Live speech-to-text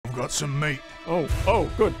I've got some meat.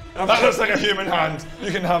 Oh, good. That looks like a human hand.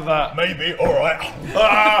 You can have that. Maybe, alright.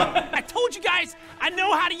 I told you guys, I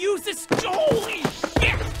know how to use this. Holy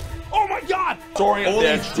shit! Oh my god! Soaring at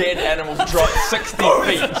their dead animals dropped 60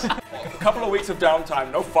 feet. A couple of weeks of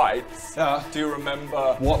downtime, no fights. Yeah. Do you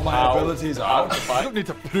remember What my abilities are? I don't need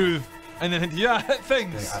to prove anything. Yeah, hit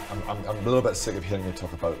things. I'm a little bit sick of hearing you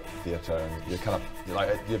talk about theatre, and you've got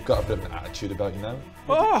a bit of an attitude about you now.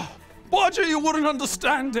 Oh, Bodger, you wouldn't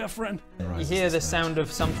understand, dear friend. You hear the sound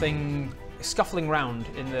of something scuffling round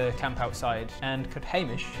in the camp outside, and could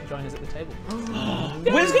Hamish join us at the table?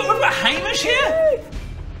 What about Hamish here?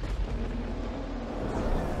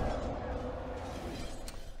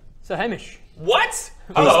 So Hamish. What?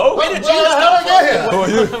 Hello? Where did you come from? Who are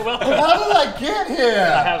you? How did I get I here?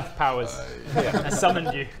 have powers. I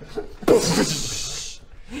summoned you.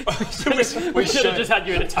 We should have just had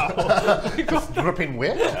you in a towel. Dripping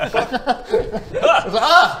wet?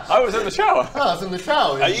 I was in the shower. I was in the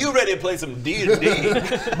shower. Are you ready to play some D&D?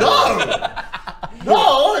 No!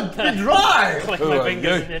 No, it'd be dry! Click my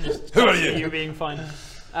fingers and then just Who are see you? you being fine.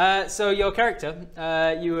 So your character,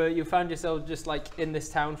 you found yourself just like in this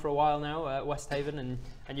town for a while now, West Haven, and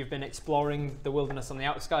you've been exploring the wilderness on the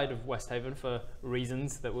outside of West Haven for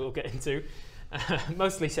reasons that we'll get into.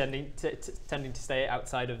 Mostly tending to stay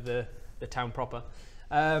outside of the town proper.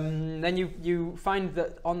 Then you find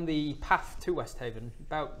that on the path to West Haven,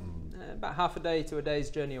 about half a day to a day's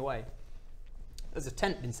journey away, there's a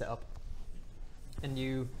tent been set up, and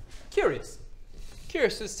you curious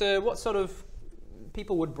as to what sort of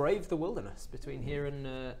people would brave the wilderness between here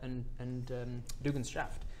and Dugan's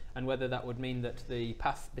Shaft, and whether that would mean that the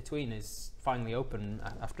path between is finally open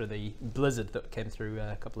after the blizzard that came through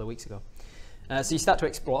a couple of weeks ago. So you start to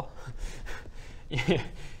explore,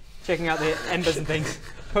 checking out the embers and things.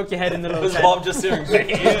 Poke your head in the little tent. Bob just staring back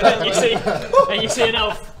at you. and you see an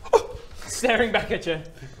elf staring back at you.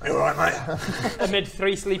 You alright, mate? Amid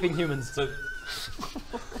 3 sleeping humans.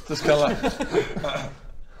 Just kind of like...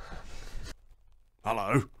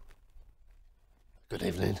 Hello. Good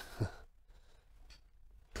evening.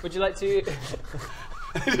 Would you like to?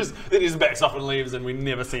 He just backs up and leaves, and we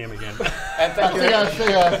never see him again. And thank you.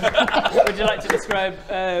 See ya. Would you like to describe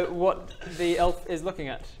what the elf is looking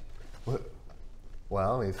at?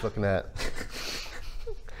 Well, he's looking at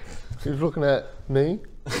me,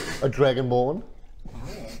 a Dragonborn.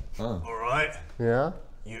 Alright. Yeah?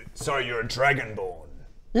 Sorry, you're a Dragonborn.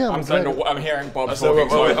 Yeah, I'm hearing Bob So talking,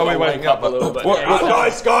 so are we I'll waking wake up a little bit.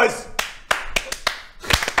 Guys!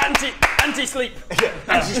 Anti-sleep.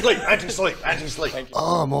 Anti-sleep.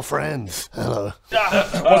 Oh, more friends. Hello.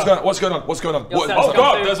 What's going on? Your sense Oh come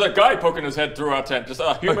god, through. there's a guy poking his head through our tent. Just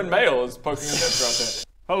a human male is poking his head through our tent.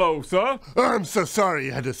 Hello, sir. I'm so sorry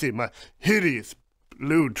you had to see my hideous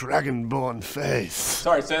blue Dragonborn face.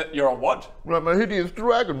 Sorry, sir, you're a what? Right, my hideous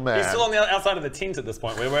dragon man. He's still on the outside of the tent at this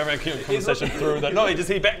point. We're having a conversation through that. No,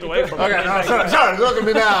 he backed away from it. Okay, no, sorry, look at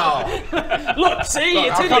me now. Look, see,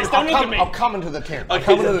 it's hideous. Don't look at me. I'll come into the tent. I'll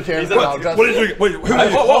come into the tent. What are you doing? Wait, who are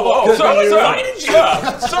you? Whoa, sir!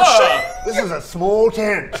 This is a small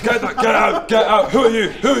tent. Get out! Who are you?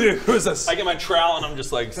 Who is this? I get my trowel and I'm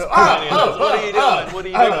just like, what are you doing? What are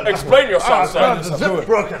you doing? Explain yourself, sir. The zip's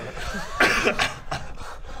broken.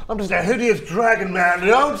 I'm just a hideous dragon man.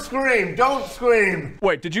 Don't scream! Don't scream!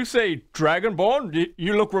 Wait, did you say Dragonborn?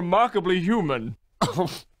 You look remarkably human.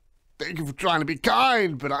 Thank you for trying to be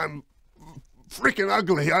kind, but I'm freaking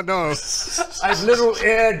ugly, I know. I have little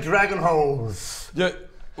air dragon holes. Yeah,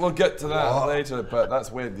 we'll get to that later, but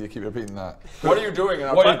that's weird that you keep repeating that. What are you doing in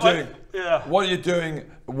our What are you tent? doing? Yeah. What are you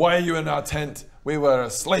doing? Why are you in our tent? We were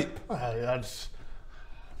asleep. I'm just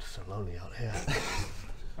so lonely out here.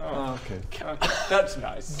 Oh, okay. That's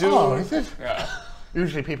nice. Oh, is it? Yeah.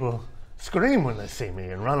 Usually people scream when they see me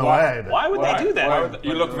and run away. But Why would they do that?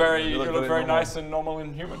 You look very normal. nice and normal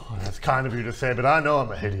and human. that's kind of you to say, but I know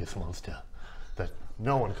I'm a hideous monster that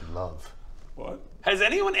no one could love. What? Has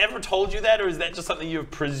anyone ever told you that, or is that just something you've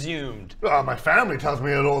presumed? Oh, my family tells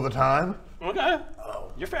me it all the time. Okay.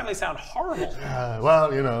 Your family sound horrible.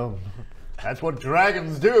 Well, you know, that's what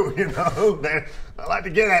dragons do, you know. They like to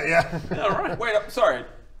get at you. All right. Wait, I'm sorry.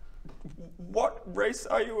 What race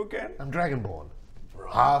are you again? I'm Dragonborn.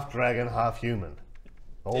 Half dragon, half human.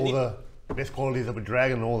 All the best qualities of a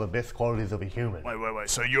dragon, all the best qualities of a human. Wait.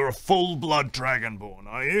 So you're a full-blood Dragonborn,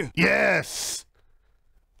 are you? Yes!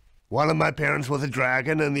 One of my parents was a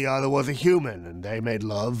dragon and the other was a human, and they made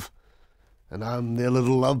love. And I'm their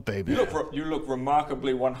little love baby. You look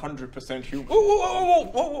remarkably 100% human.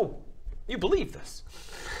 Whoa. You believe this?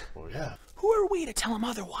 Oh, yeah. Who are we to tell him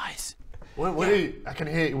otherwise? What do you, I can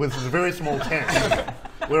hear you. It was a very small tent.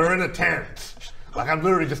 We're in a tent. Like I'm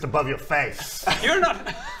literally just above your face. You're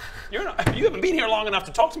not. You haven't been here long enough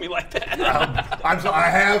to talk to me like that. I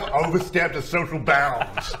have overstepped a social bound,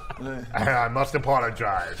 and I must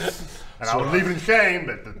apologize. And I was leaving in shame,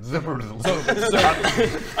 but the zipper is a little bit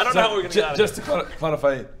stuck. I don't know how we're going to get out of Just to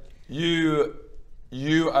clarify, you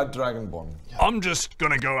are Dragonborn. I'm just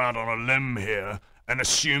gonna go out on a limb here and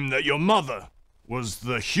assume that your mother was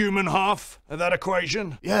the human half of that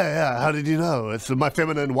equation. Yeah. How did you know? It's my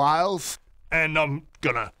feminine wiles. And I'm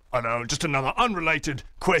gonna, I know, just another unrelated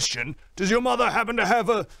question. Does your mother happen to have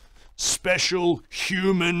a special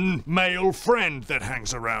human male friend that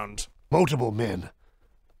hangs around? Multiple men.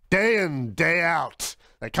 Day in, day out.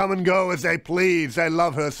 They come and go as they please. They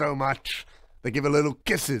love her so much. They give her little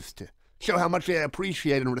kisses to show how much they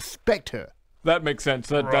appreciate and respect her. That makes sense.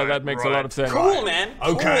 That makes a lot of sense. Cool, man.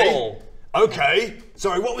 Okay. Cool. Okay.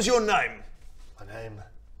 Sorry, what was your name? My name,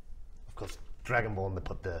 of course, Dragonborn, they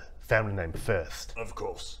put the family name first. Of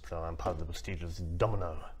course. So I'm part of the prestigious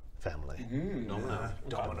Domino family.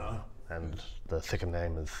 Domino. And the second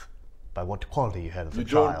name is by what quality you had as a You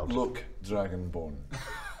child. don't look Dragonborn.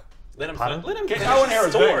 Let him Pardon? get no one here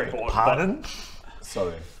story. Pardon?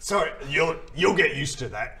 Sorry. Sorry, you'll get used to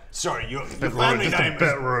that. Sorry, your family Just name a bit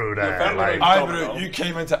is... rude. family name- Ivory, you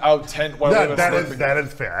came into our tent while we were sleeping. That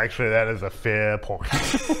is fair. Actually, that is a fair point.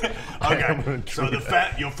 Okay, so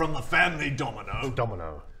you're from the family Domino.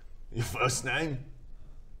 Domino. Your first name?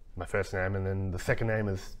 My first name, and then the second name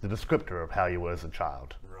is the descriptor of how you were as a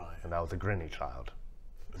child. Right. And I was a grinny child.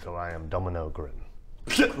 So I am Domino Grinn.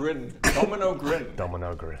 Grin. Domino Grinn.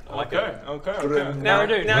 Domino Grinn. Okay. Now,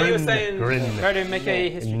 you were saying, Grinn. Radu, make a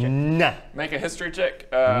history check. Nah. Make a history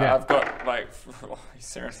check. I've got like,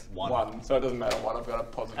 serious? One. So it doesn't matter what, I've got a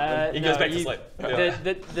positive. He goes back to sleep.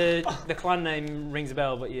 The clan name rings a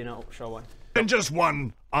bell, but you're not sure why. And just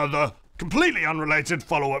one other completely unrelated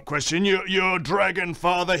follow-up question. Your dragon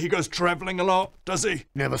father, he goes traveling a lot, does he?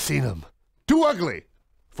 Never seen him. Too ugly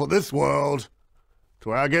for this world. It's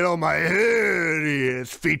where I get all my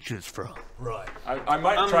hideous features from. Right. I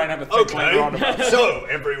might try and have a think later on about Okay, so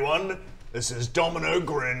everyone, this is Domino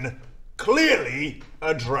Grinn, clearly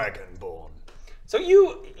a Dragonborn. So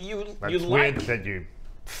you That's like weird that you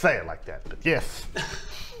say it like that, but yes.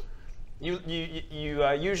 you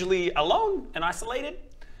are usually alone and isolated,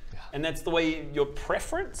 and that's the way your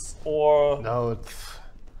preference, or No, it's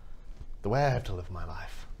the way I have to live my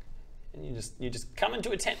life. and you just come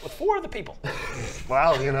into a tent with 4 other people.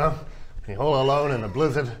 Well, you know, you're all alone in a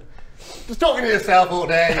blizzard. Just talking to yourself all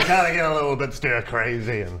day, you kind of get a little bit stir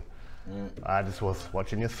crazy, and I just was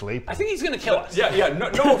watching you sleep. I think he's gonna kill us. Yeah,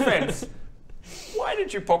 no offense. Why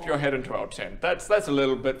did you pop your head into our tent? That's a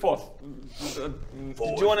little bit forward. Do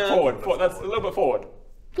you wanna Forward. That's a little bit forward.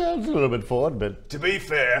 Yeah, it's a little bit forward, but To be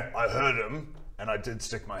fair, I heard him, and I did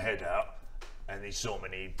stick my head out, and he saw me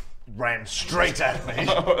and he ran straight at me.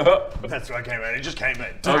 That's why I came in. He just came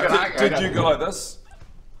in. Did you go like this?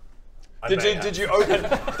 Did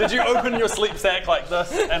you open your sleep sack like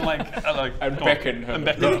this and And beckon him.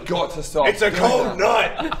 You've got to stop. It's a cold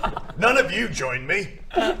night. None of you joined me.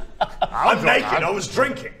 I'm naked. I was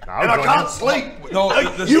drinking, and I join can't you. sleep. No,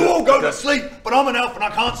 Like, this you is- all go to sleep, but I'm an elf and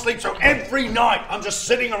I can't sleep. So every night I'm just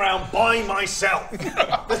sitting around by myself.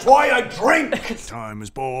 That's why I drink. Time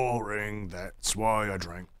is boring. That's why I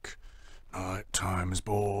drink. Night time is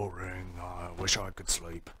boring. I wish I could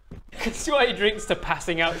sleep. That's why he drinks to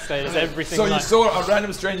passing out status every So single you night. saw a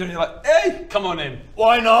random stranger and you're like, hey! come on in.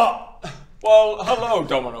 Why not? Well, hello,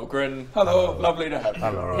 Domino Grinn. Hello. Lovely to have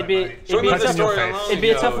you. It'd be, Should we leave the Touching your story face. alone? it'd be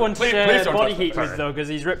a tough one to Please share don't body touch heat me. with, though, because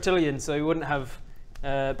he's reptilian, so he wouldn't have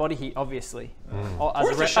body heat, obviously. Or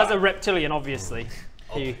Worth a as shot. a reptilian, obviously.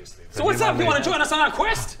 So what's up? You want to join us on our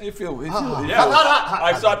quest? You feel Yeah.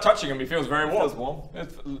 I start touching him. He feels very warm.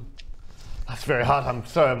 that's very hot. I'm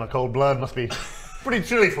sorry, my cold blood must be pretty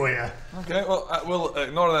chilly for you. Okay, well, we'll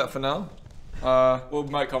ignore that for now. We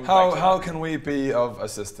might come back to How can we be of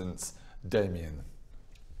assistance? Damien.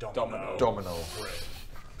 Domino. Domino.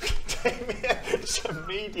 It's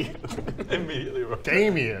immediately right.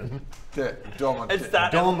 Damien. Domino. It's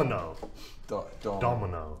that. Domino.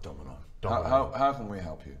 Domino. Domino. How can we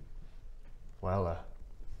help you? Well, if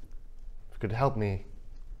you could help me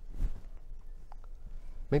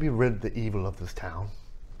maybe rid the evil of this town.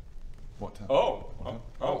 What time?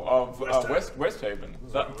 West Haven.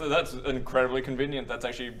 That's incredibly convenient. That's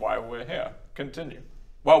actually why we're here. Continue.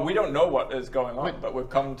 Well, we don't know what is going on, but we've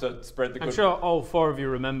come to spread the good. I'm sure all 4 of you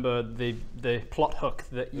remember the plot hook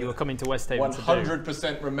that you were coming to West Haven to do.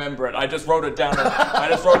 100% remember it. I just wrote it down. I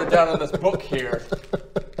just wrote it down in this book here.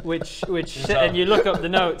 and you look up the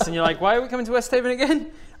notes and you're like, why are we coming to West Haven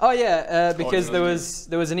again? Oh yeah, because there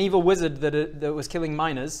was an evil wizard that was killing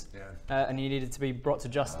miners, and he needed to be brought to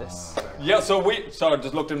justice. Yeah, so I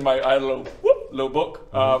just looked in my little book.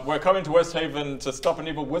 We're coming to West Haven to stop an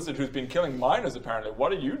evil wizard who's been killing miners, apparently.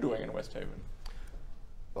 What are you doing in West Haven?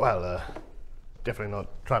 Well, definitely not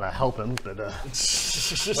trying to help him, but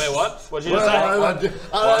Wait, what? What did you just say?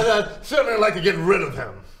 I'd certainly like to get rid of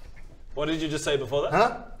him. What did you just say before that?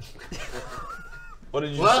 Huh? What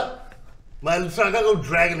did you What? So I gotta go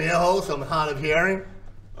drag an ear hole, so I'm hard of hearing.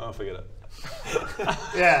 Oh, forget it.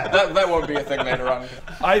 Yeah. That won't be a thing later on.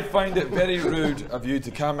 I find it very rude of you to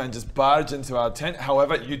come and just barge into our tent.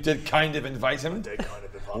 However, you did kind of invite him.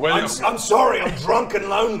 I'm sorry, I'm drunk and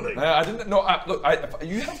lonely. I didn't know. Look,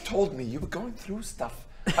 you have told me you were going through stuff.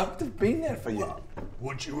 I would have been there for you.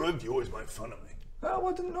 Would you have? You always made fun of me. Oh,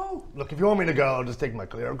 I didn't know. Look, if you want me to go, I'll just take my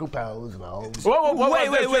clerical powers and I'll... Whoa.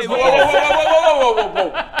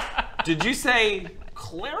 Did you say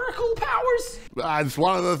clerical powers? That's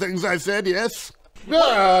one of the things I said, yes.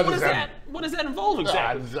 What does that involve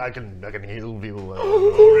exactly? I can heal people.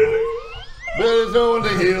 Oh, really? There's no one to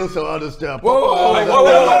heal, so I'll just Guys, can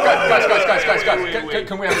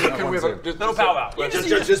we have a Little powwow.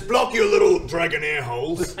 Just block your little dragon ear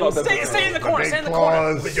holes. Stay in the corner. Stay in the big corner.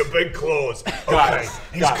 claws. With your big claws. Okay,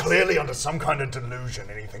 he's clearly under some kind of delusion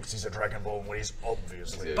and he thinks he's a Dragonborn when he's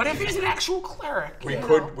obviously... But if he's an actual cleric, we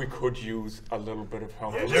could use a little bit of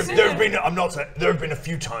help. There have been a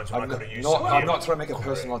few times when I could have used some I'm not trying to make a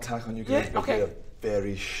personal attack on you guys, but okay. you're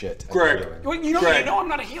very shit. Greg, you know I'm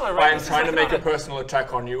not a healer, right? I'm trying to make a personal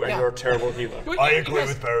attack on you, and you're a terrible healer. I agree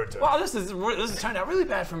with Barrington. Wow, this has turned out really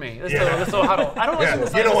bad for me. This little huddle. I don't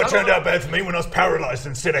know. You know what turned out bad for me when I was paralyzed?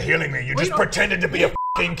 Instead of healing me, you just pretended to be a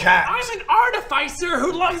f***ing cat. I'm an artificer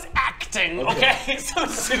who loves acting, okay? So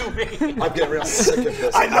sue me. I'm getting real sick of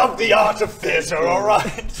this. I love the art of theatre,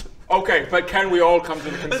 alright? Okay, but can we all come to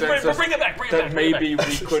the consensus Bring it back. that maybe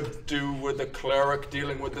we could do with the cleric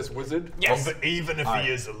dealing with this wizard? Yes. Even if he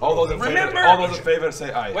is a All little those in bit... favor, all those in favor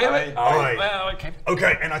say aye. Wait. Aye. Well, okay.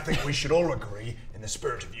 Okay, and I think we should all agree, in the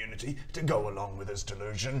spirit of unity, to go along with his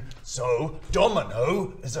delusion. So,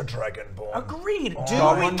 Domino is a Dragonborn. Agreed. Do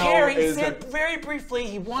Domino we care? He is said very briefly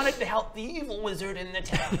he wanted to help the evil wizard in the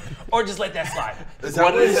town. Or just let that slide. Is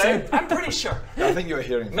that what he said? I'm pretty sure. I think you were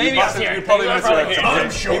hearing. Maybe I was hearing. You probably misheard. I'm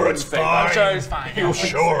sure it's fine. I'm sure it's fine. I'm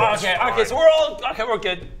sure it's Okay, fine. so we're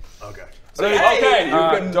good. Okay. Okay, you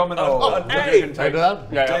can Domino. Hey, Can I do that?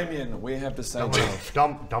 Yeah. Damien, we have decided.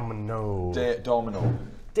 Domino. Domino.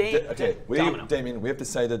 Okay, Domino. Damien, we have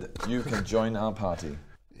decided you can join our party.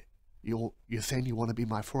 You're saying you want to be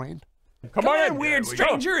my friend? Come on in, weird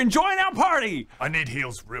stranger, and join our party. I need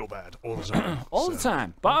heals real bad, all the time. All the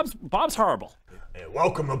time. Bob's horrible. Yeah,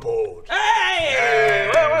 welcome aboard. Hey!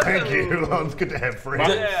 Thank you. It's good to have friends.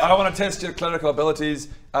 I want to test your clerical abilities.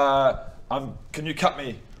 Can you cut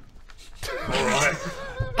me? Alright.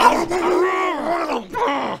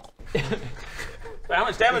 How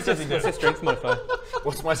much damage does he do? What's your strength modifier?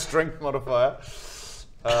 What's my strength modifier?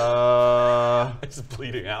 It's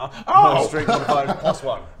bleeding out. Oh! Strength modifier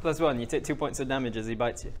 +1. +1. You take 2 points of damage as he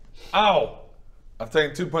bites you. Ow! I've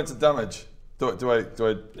taken 2 points of damage. Do I?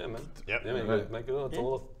 Yeah, man. Yep. Yeah, make it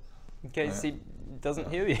all. In case he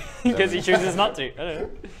doesn't heal you. In case he chooses not to. I don't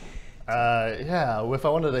know. Yeah, if I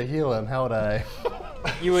wanted to heal him, how would I?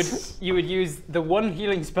 You would use the one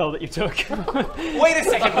healing spell that you took. Wait a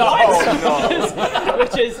second, what?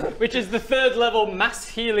 which is the 3rd level mass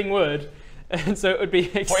healing word. And so it would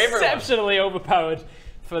be exceptionally overpowered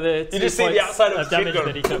for the 2 just see the points outside of of the damage go.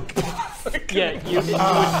 that he took. Yeah,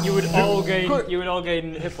 you would all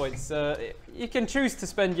gain hit points. You can choose to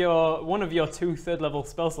spend one of your 2 3rd level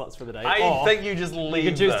spell slots for the day. I think you just leave.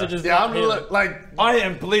 You can choose to just Yeah, I'm heal him. like. I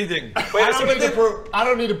am bleeding. I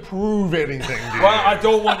don't need to prove anything, dude. Well, I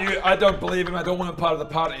don't want you. I don't believe him. I don't want him part of the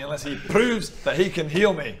party unless he proves that he can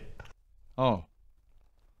heal me. Oh.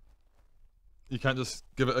 You can't just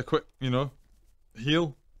give it a quick,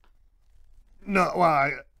 heal? No,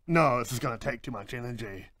 no, this is gonna take too much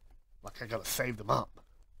energy. Like I gotta save them up.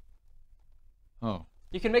 Oh.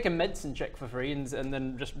 You can make a medicine check for free and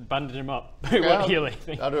then just bandage him up. It won't heal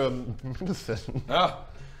anything. I'll do a medicine. Ah,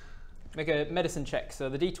 Make a medicine check. So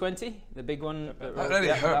the D20, the big one. that really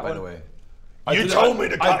hurt, by the way. You told me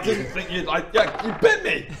to cut I didn't think you'd like. Yeah, you bit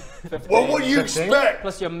me. What would you expect?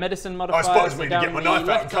 Plus your medicine modifier. suppose so me to down get my the knife out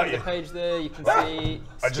left and side cut of you. the page there, you can see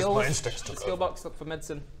skills. My instincts took skill over. box, look for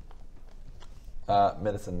medicine.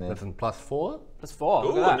 Medicine. Medicine +4. +4. Ooh,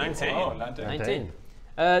 Look at that. 19. Oh, 19. 19.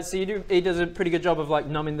 So he does a pretty good job of like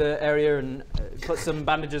numbing the area and put some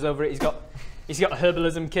bandages over it. He's got a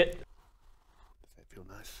herbalism kit. Does that feel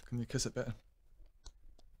nice? Can you kiss it better?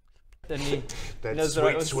 Then he That knows the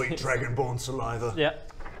right sweet, ones. sweet Dragonborn saliva. Yeah.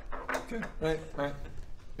 Okay, right.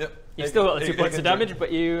 Yep. You still got the 2 points of damage,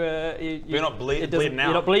 but you're not bleeding out.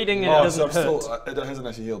 You're not bleeding, and it Oh, doesn't so I'm hurt. still, it hasn't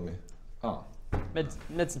actually healed me. Oh.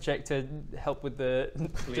 Medicine check to help with the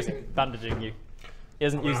just bandaging you. He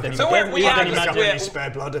hasn't used any. So he hasn't we used are any just- magic. we're- Any spare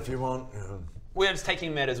blood if you want. Yeah. We're just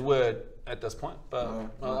taking Matt's word at this point, but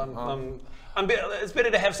it's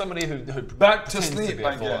better to have somebody who Back to pretends sleep, be a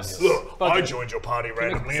I fool, guess. Look, But- I joined your party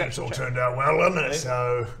randomly and it's all turned out well, hasn't it?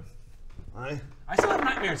 So, eh? I still have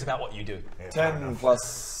nightmares about what you do. 10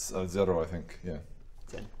 plus 0, I think. Yeah.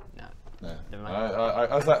 10. No. Yeah. Never mind.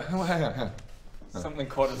 I was like, hang on. Something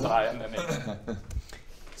caught his eye and then it...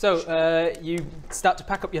 So you start to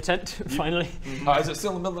pack up your tent finally. Is it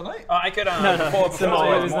still in the middle of the night? I could No, it's the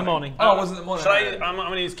morning. It was the morning. Oh, was it the morning? Should I? I'm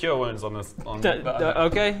gonna use Cure Wounds on this.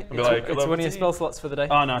 Okay, be like, it's one of your spell slots for the day.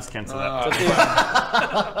 Oh no, it's cancel that.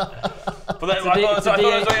 But a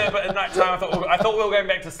D8. But at night time, I thought we were going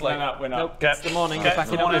back to sleep. No, we're not. Nope, it's the morning. You're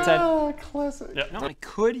packing up your tent. Classic. Yep. I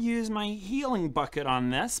could use my healing bucket on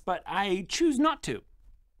this, but I choose not to.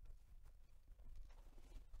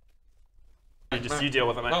 You deal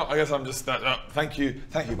with it, mate. No, I guess I'm just. Thank you,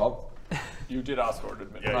 Bob. You did ask for it,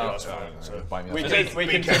 admit. Yeah, you asked for it. So. Buy me We a can, we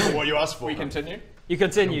Be can careful what you ask for. We continue. You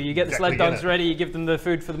continue. You get the sled Exactly, dogs yeah. ready. You give them the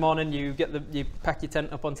food for the morning. You pack your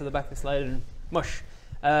tent up onto the back of the sled and mush.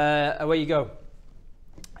 Away you go.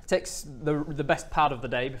 It takes the best part of the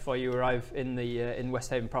day before you arrive in West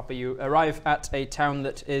Haven proper. You arrive at a town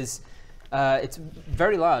that is it's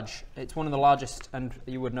very large. It's one of the largest, and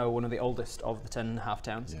you would know one of the oldest of the 10.5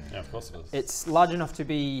 towns. Yeah, of course it is. It's large enough to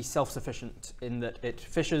be self-sufficient in that it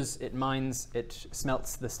fishes, it mines, it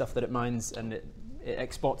smelts the stuff that it mines, and it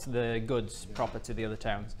exports the goods proper to the other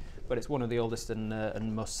towns. But it's one of the oldest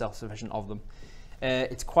and most self-sufficient of them.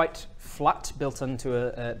 It's quite flat, built on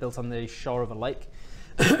the shore of a lake.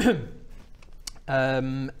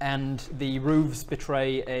 And the roofs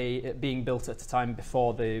betray it being built at a time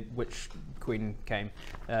before the Witch Queen came,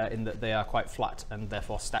 in that they are quite flat and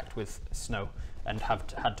therefore stacked with snow, and have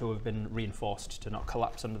had to have been reinforced to not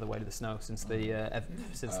collapse under the weight of the snow since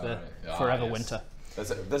the forever winter.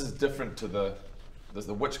 This is different to the.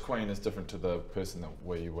 The Witch Queen is different to the person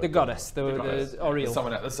where you were. The goddess, the Oriel.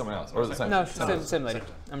 That's someone else. Or is it the same? No, same lady.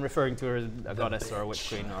 I'm referring to her as a goddess or a witch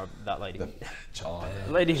queen or that lady. Charm.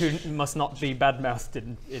 A lady who must not be bad-mouthed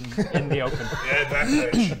in the open. Yeah,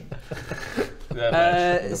 that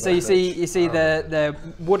bitch. So you see the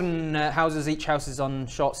wooden houses. Each house is on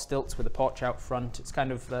short stilts with a porch out front. It's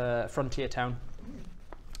kind of a frontier town.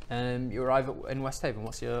 You arrive in West Haven.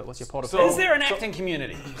 What's your port of call? Is there an acting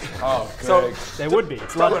community? Oh, So, There would be.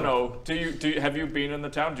 It's large. Domino, have you been in the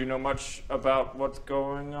town? Do you know much about what's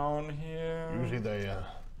going on here? Usually they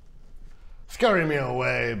scurry me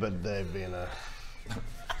away, but they've been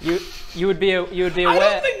You would be aware. I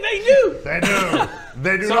don't think they do. They do.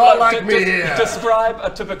 They do So, not like me just here. describe a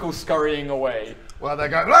typical scurrying away. Well, they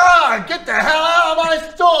go, get the hell out of my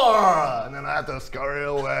store! And then I have to scurry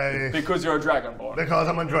away Because you're a Dragonborn. because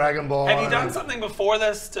I'm a Dragonborn. Have you done something before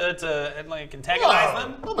this to like antagonize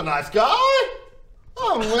them? I'm a nice guy.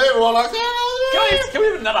 I'm way more like that. Guys, can we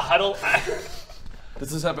have another huddle?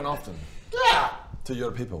 Does this happen often Yeah. to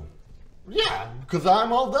your people? Yeah, because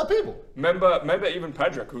I'm all the people. Remember even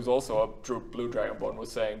Pedrick, who's also a blue Dragonborn,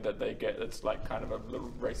 was saying that it's like kind of a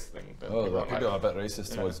little race thing. that Oh, people that could like. be a bit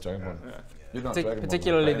racist towards Dragonborn. Yeah. You're not Dragonborn.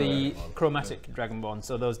 Particularly but anyway. the chromatic Dragonborn,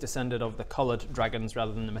 so those descended of the coloured dragons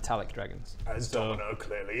rather than the metallic dragons. As Domino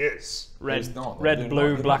clearly is. Red, not. red, You're blue, not-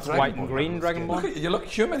 you're black, not white, and Dragonborn. green Look Dragonborn. at you, look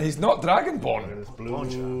human. He's not Dragonborn. It's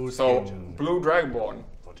blue. So, blue Dragonborn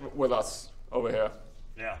with us over here.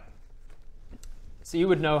 Yeah. So you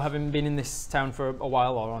would know, having been in this town for a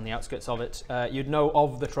while, or on the outskirts of it, you'd know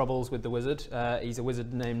of the troubles with the wizard. He's a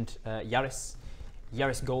wizard named Yaris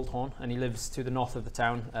Goldhorn, and he lives to the north of the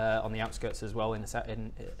town, on the outskirts as well, in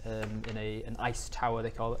an ice tower,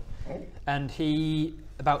 they call it. Oh. And he,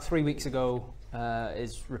 about 3 weeks ago,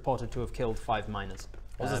 is reported to have killed 5 miners.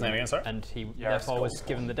 What's his name again, sorry? And he Yaris therefore was Goldhorn.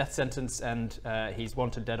 given the death sentence, and he's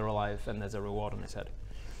wanted dead or alive, and there's a reward on his head.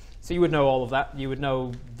 So you would know all of that. You would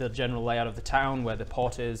know the general layout of the town, where the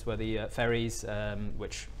port is, where the ferries,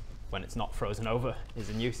 which, when it's not frozen over,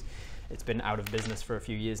 is in use. It's been out of business for a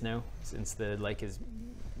few years now, since the lake is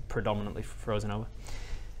predominantly frozen over.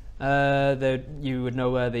 You would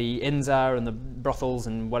know where the inns are and the brothels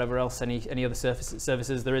and whatever else, any other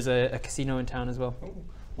services. There is a casino in town as well.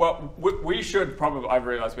 Well, we should probably, I've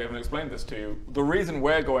realized we haven't explained this to you. The reason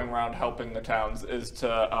we're going around helping the towns is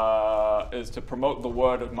to promote the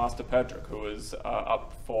word of Master Pedrick, who is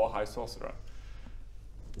up for High Sorcerer.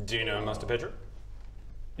 Do you know Master Pedro?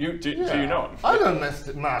 Do you know him? I know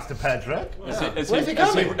Master Patrick.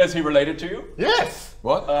 Is he related to you? Yes.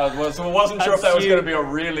 What? So I wasn't sure if that was going to be a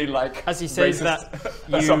really As he says that,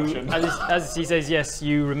 assumption. As he says yes,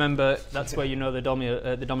 you remember that's where you know the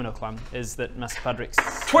Domino clan is. That Master Patrick's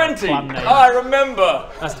 20. clan name. I remember.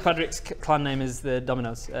 Master Patrick's clan name is the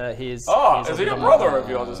Dominos. He is. Is he a brother of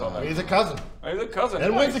yours or something? He's a cousin. He's a cousin.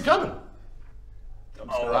 And when's he coming?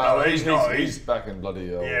 Oh, he's not. He's back in bloody.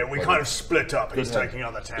 Yeah, we kind of split up. He's taking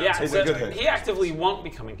other towns. Yeah, He's a good hit. he actively won't be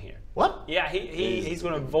coming here. What? Yeah, he's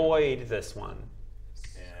going to avoid this one.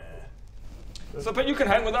 So, but you can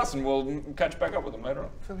hang with us and we'll catch back up with him later on.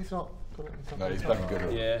 So he's not. No, he's back in good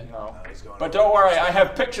hit. Yeah. No. But don't worry, I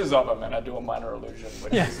have pictures of him and I do a minor illusion,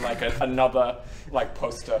 which is like another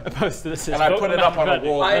poster. A poster that says. And I put it up on a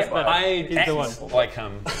wall. I act like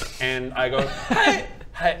him, and I go,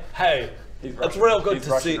 hey. It's real good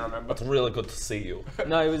to see. It's really good to see you.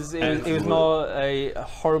 No, it was more a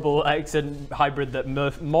horrible accent hybrid that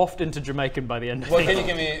morphed into Jamaican by the end of Well, it. can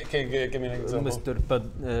you give me an example?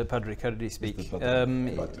 Mr. Patrick, how did he speak? He had a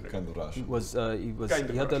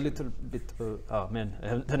little bit. Oh man,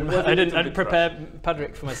 I didn't prepare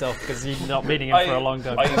Patrick for myself because he's not meeting him for a long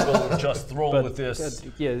time. I will just roll with this.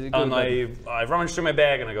 And I rummage through my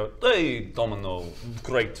bag and I go, hey, Domino,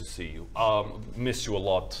 great to see you. Miss you a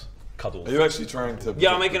lot. Cuddles. Are you actually trying to?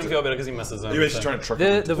 Yeah, I'm making him feel better because he misses him. Are you actually trying to trick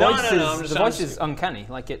him? The voice is uncanny.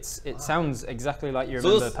 Like it sounds exactly like you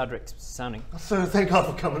remember Patrick's sounding. So thank you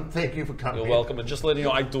for coming. Thank you for coming. You're welcome. And just letting you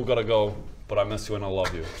know, I do gotta go, but I miss you and I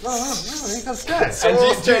love you. No, you can stay. So we're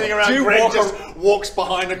all standing around. Greg just walks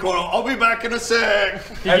behind the corner. I'll be back in a sec.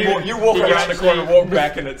 And you walk around the corner, walk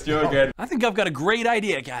back, and it's you again. I think I've got a great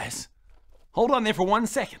idea, guys. Hold on there for 1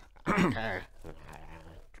 second.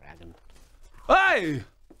 Hey,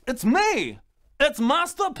 it's me. It's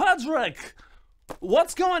Master Patrick.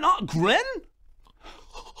 What's going on, Grinn?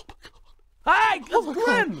 Hey, it's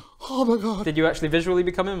Grinn. Oh my god. Did you actually visually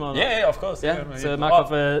become him or not? Yeah, of course. Yeah, so mark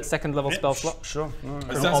off a second level spell slot. Sure.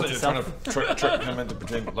 It sounds like you're trying to trick him into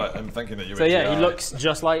pretending, like, I'm thinking that you. So yeah, he looks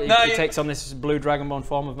just like he takes on this blue Dragonborn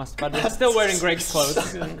form of Master Patrick. Still wearing Greg's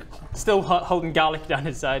clothes, still holding garlic down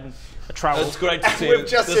his side and a trowel. It's great to see. We've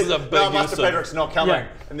just this is a big Master Patrick's not coming. Yeah.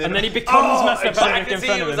 And then he becomes Master Patrick in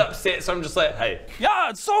front of him. Upset, so I'm just like, hey. Yeah,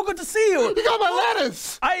 it's so good to see you. You got my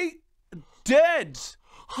letters. I did.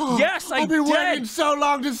 Yes, I I've been did. waiting so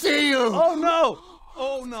long to see you. Oh no.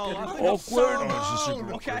 Oh no. I think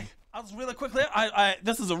Awkward. okay. I'll just really quickly.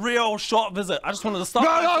 This is a real short visit. I just wanted to stop.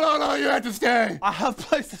 No, you have to stay. I have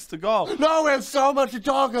places to go. No, we have so much to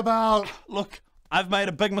talk about. Look, I've made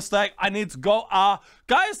a big mistake. I need to go.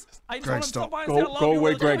 Guys, I just want to stop by and say I love Go you.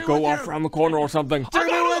 away, Greg. Go off around the corner or something. Take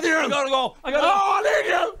me with you. I gotta go. Oh, I need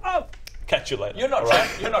you. Oh. Catch you later. You're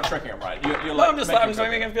not tricking him, right? You're No, like I'm just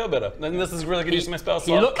making him feel better. And this is really good use of my spell He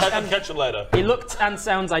slot. looks Catch you later. He looked and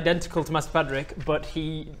sounds identical to Master Patrick, but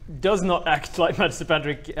he does not act like Master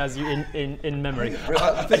Patrick as you in memory.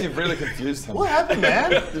 I think you've really confused him. What happened,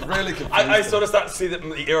 man? You've really confused I him. sort of start to see that in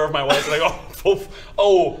the ear of my wife, and I go,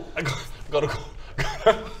 I gotta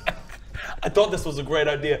go. I thought this was a great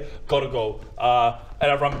idea. Gotta go. And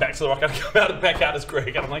I run back to the rock and I come back out as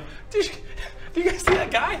Greg, and I'm like, do you guys see that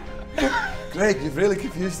guy? Greg, you've really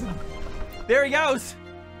confused him. There he goes.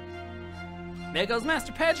 There goes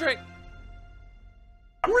Master Patrick.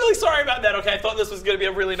 I'm really sorry about that, okay? I thought this was gonna be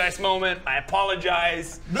a really nice moment. I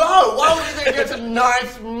apologize. No, why would you think it's a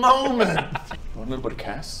nice moment? A little bit of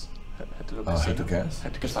Cass. Hit the gas.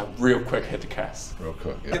 Had to just like real quick hit the Cass. Real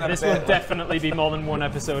quick, yeah. This will definitely be more than one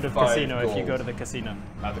episode of Casino if you go to the casino.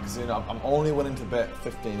 At the casino, I'm only willing to bet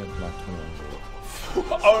 15 of my 21.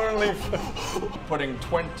 Only putting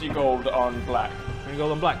 20 gold on black. 20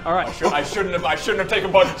 gold on black. All right. I shouldn't have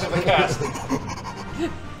taken budget to the cast.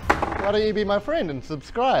 Why don't you be my friend and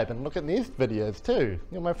subscribe and look at these videos too?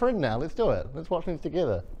 You're my friend now. Let's do it. Let's watch these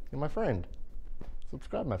together. You're my friend.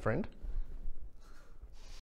 Subscribe, my friend.